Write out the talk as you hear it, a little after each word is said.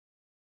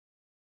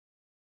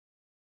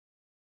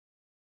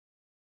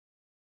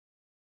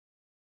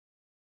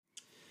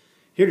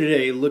Here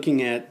today,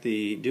 looking at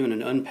doing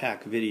an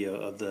unpack video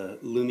of the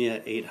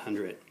Lumia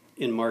 800.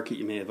 In market,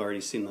 you may have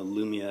already seen the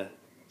Lumia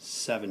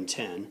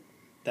 710.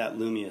 That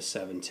Lumia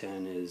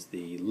 710 is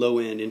the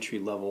low-end,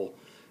 entry-level,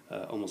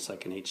 almost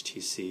like an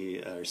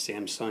HTC or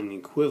Samsung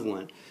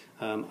equivalent.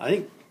 I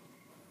think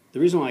the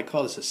reason why I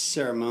call this a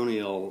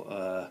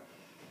ceremonial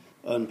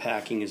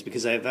unpacking is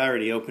because I've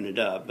already opened it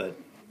up, but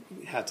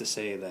I have to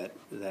say that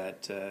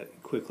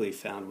quickly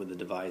found with the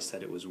device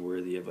that it was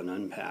worthy of an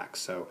unpack.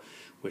 So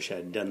wish I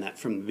had done that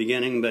from the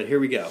beginning, but here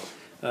we go.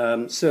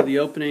 So the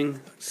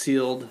opening,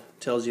 sealed,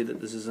 tells you that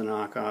this is a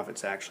knockoff.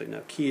 It's actually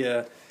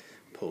Nokia.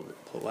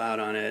 Pull out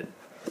on it.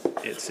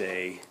 It's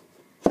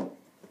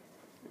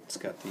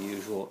got the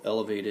usual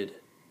elevated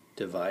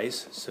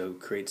device, so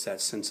creates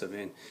that sense of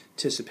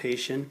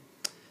anticipation.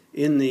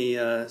 In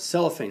the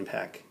cellophane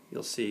pack,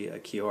 you'll see a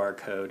QR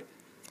code,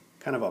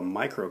 kind of a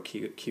micro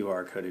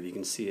QR code, if you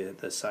can see it,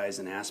 the size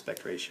and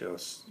aspect ratio.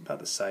 It's about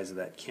the size of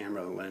that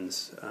camera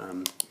lens.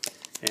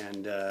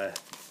 And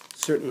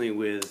certainly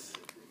with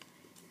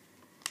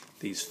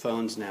these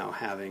phones now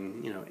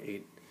having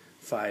 8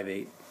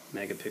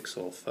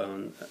 megapixel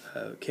phone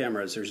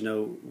cameras, there's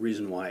no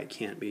reason why it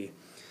can't be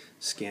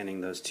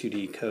scanning those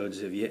 2D codes.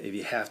 If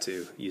you have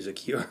to use a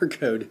QR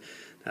code,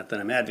 not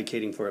that I'm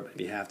advocating for it, but if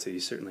you have to, you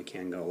certainly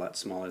can go a lot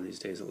smaller these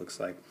days, it looks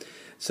like.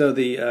 So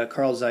the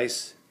Carl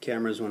Zeiss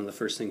camera is one of the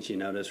first things you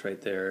notice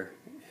right there,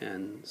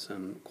 and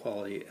some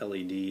quality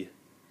LED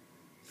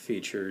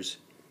features.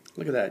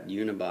 Look at that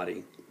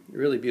unibody,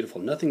 really beautiful.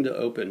 Nothing to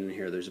open in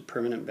here. There's a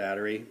permanent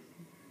battery,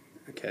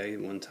 okay,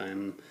 one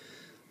time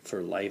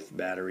for life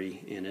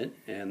battery in it,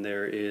 and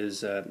there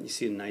is you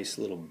see a nice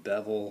little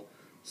bevel,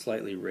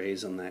 slightly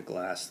raised on that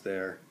glass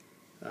there.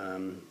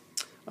 On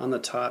the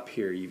top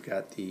here, you've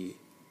got the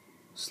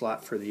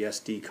slot for the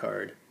SD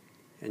card,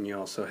 and you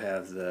also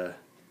have the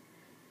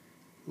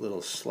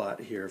little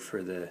slot here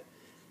for the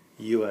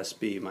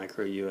USB,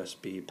 micro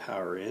USB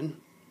power in.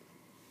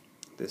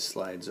 This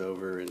slides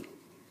over and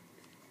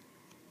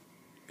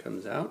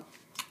comes out.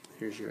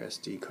 Here's your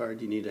SD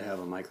card. You need to have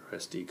a micro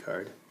SD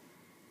card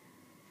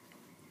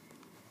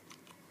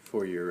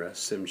for your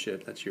SIM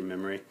chip. That's your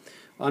memory.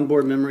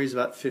 Onboard memory is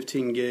about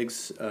 15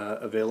 gigs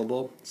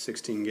available.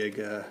 16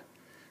 gig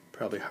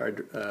probably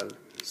hard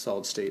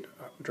solid state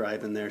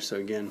drive in there. So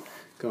again,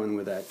 going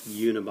with that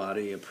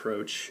unibody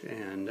approach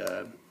and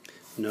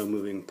no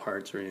moving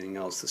parts or anything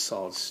else. The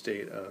solid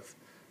state of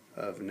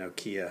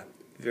Nokia.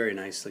 Very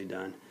nicely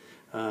done.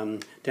 Down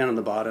on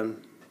the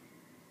bottom,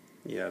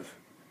 you have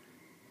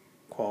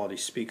quality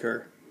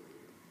speaker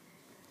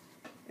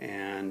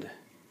and a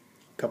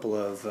couple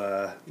of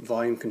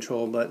volume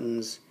control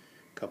buttons,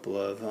 a couple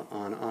of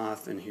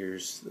on-off, and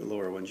here's the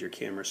lower one's your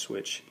camera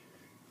switch,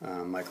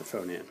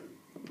 microphone in.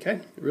 Okay,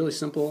 really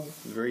simple,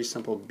 very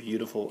simple,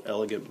 beautiful,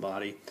 elegant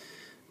body.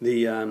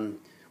 The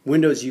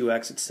Windows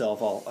UX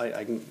itself,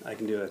 I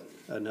can do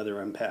another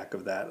unpack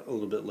of that a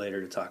little bit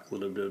later to talk a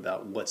little bit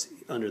about what's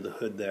under the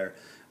hood there.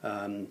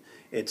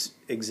 It's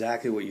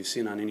exactly what you've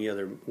seen on any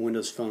other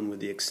Windows phone, with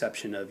the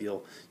exception of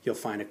you'll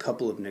find a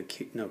couple of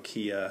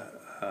Nokia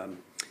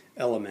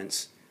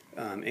elements,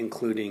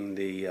 including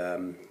the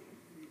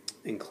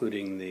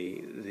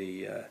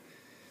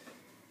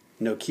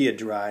Nokia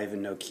Drive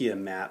and Nokia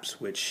Maps,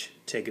 which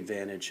take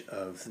advantage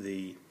of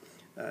the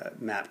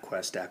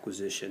MapQuest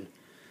acquisition.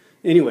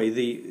 Anyway,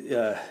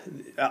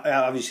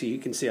 obviously you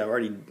can see I've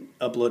already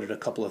uploaded a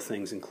couple of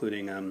things,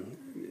 including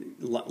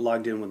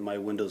logged in with my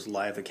Windows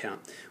Live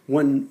account.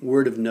 One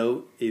word of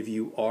note: if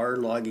you are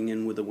logging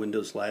in with a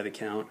Windows Live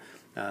account,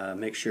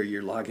 make sure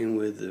you're logging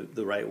with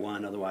the right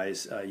one.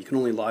 Otherwise, you can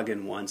only log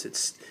in once.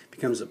 It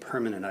becomes a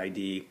permanent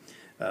ID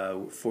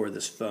for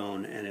this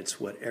phone, and it's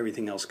what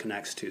everything else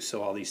connects to.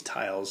 So all these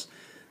tiles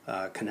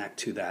connect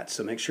to that.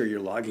 So make sure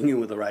you're logging in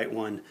with the right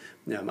one.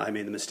 I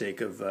made the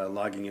mistake of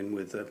logging in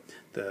with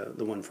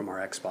the one from our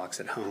Xbox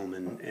at home,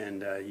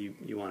 and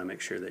you want to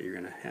make sure that you're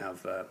going to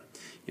have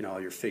all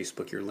your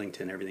Facebook, your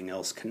LinkedIn, everything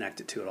else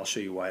connected to it. I'll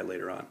show you why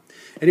later on.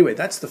 Anyway,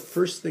 that's the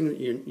first thing that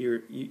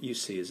you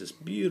see is this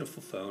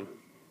beautiful phone,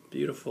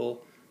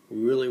 beautiful,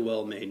 really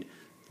well made,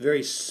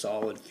 very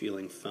solid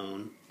feeling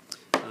phone.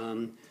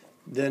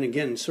 Then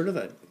again, sort of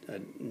a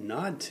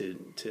nod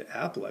to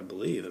Apple, I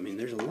believe. I mean,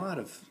 there's a lot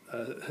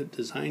of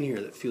design here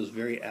that feels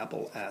very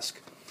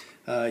Apple-esque.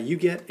 You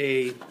get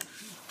a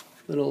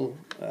little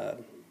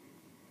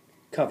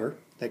cover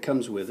that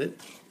comes with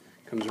it,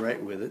 comes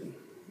right with it.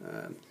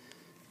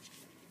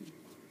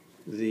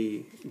 Do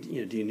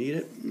you need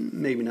it?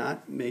 Maybe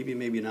not.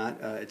 Maybe not.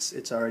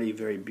 It's already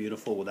very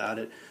beautiful without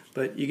it,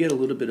 but you get a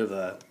little bit of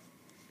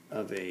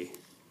a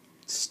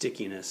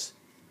stickiness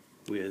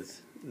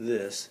with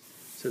this,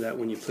 so that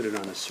when you put it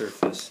on a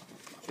surface,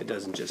 it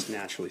doesn't just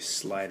naturally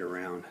slide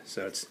around.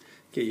 So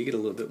you get a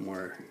little bit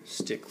more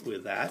stick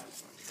with that.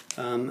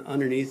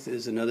 Underneath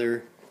is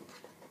another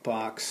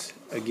box.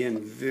 Again,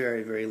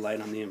 very, very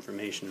light on the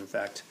information. In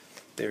fact,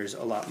 there's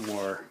a lot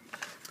more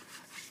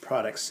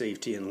product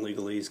safety and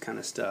legalese kind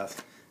of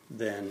stuff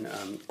than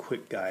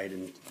quick guide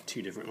in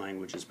 2 different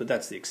languages. But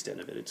that's the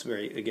extent of it. It's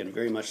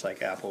very much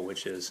like Apple,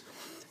 which is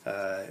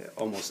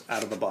almost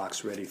out of the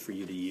box, ready for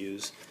you to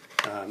use,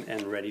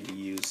 and ready to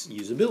use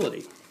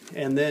usability.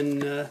 And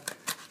then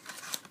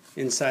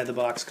inside the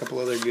box, a couple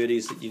other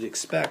goodies that you'd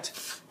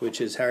expect,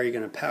 which is how are you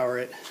going to power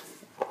it.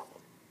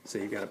 So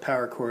you've got a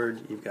power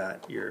cord, you've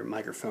got your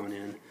microphone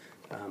in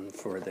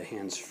for the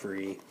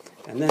hands-free,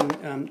 and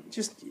then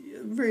just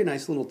a very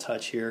nice little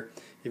touch here.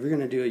 If you're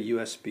going to do a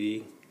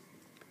USB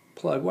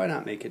plug, why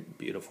not make it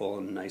beautiful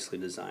and nicely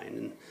designed?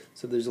 And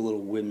so there's a little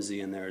whimsy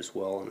in there as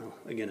well, and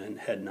again a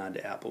head nod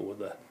to Apple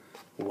with a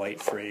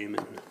white frame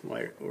and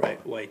white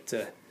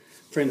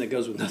frame that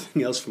goes with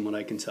nothing else from what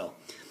I can tell.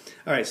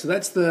 All right, so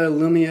that's the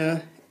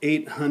Lumia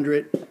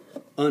 800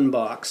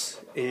 unbox,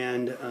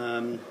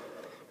 and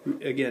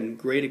again,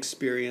 great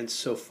experience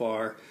so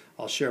far.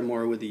 I'll share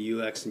more with the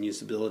UX and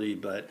usability,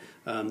 but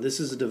this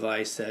is a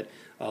device that,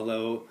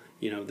 although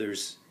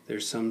there's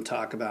some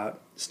talk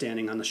about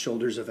standing on the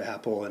shoulders of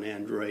Apple and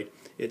Android,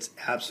 it's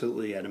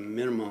absolutely at a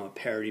minimum a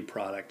parity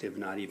product, if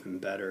not even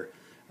better,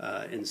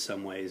 in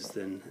some ways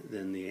than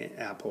the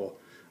Apple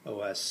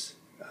OS,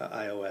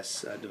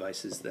 iOS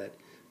devices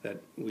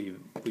that we've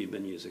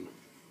been using.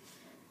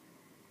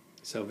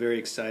 So very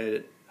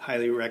excited.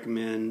 Highly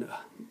recommend.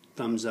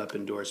 Thumbs up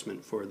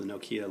endorsement for the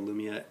Nokia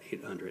Lumia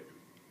 800.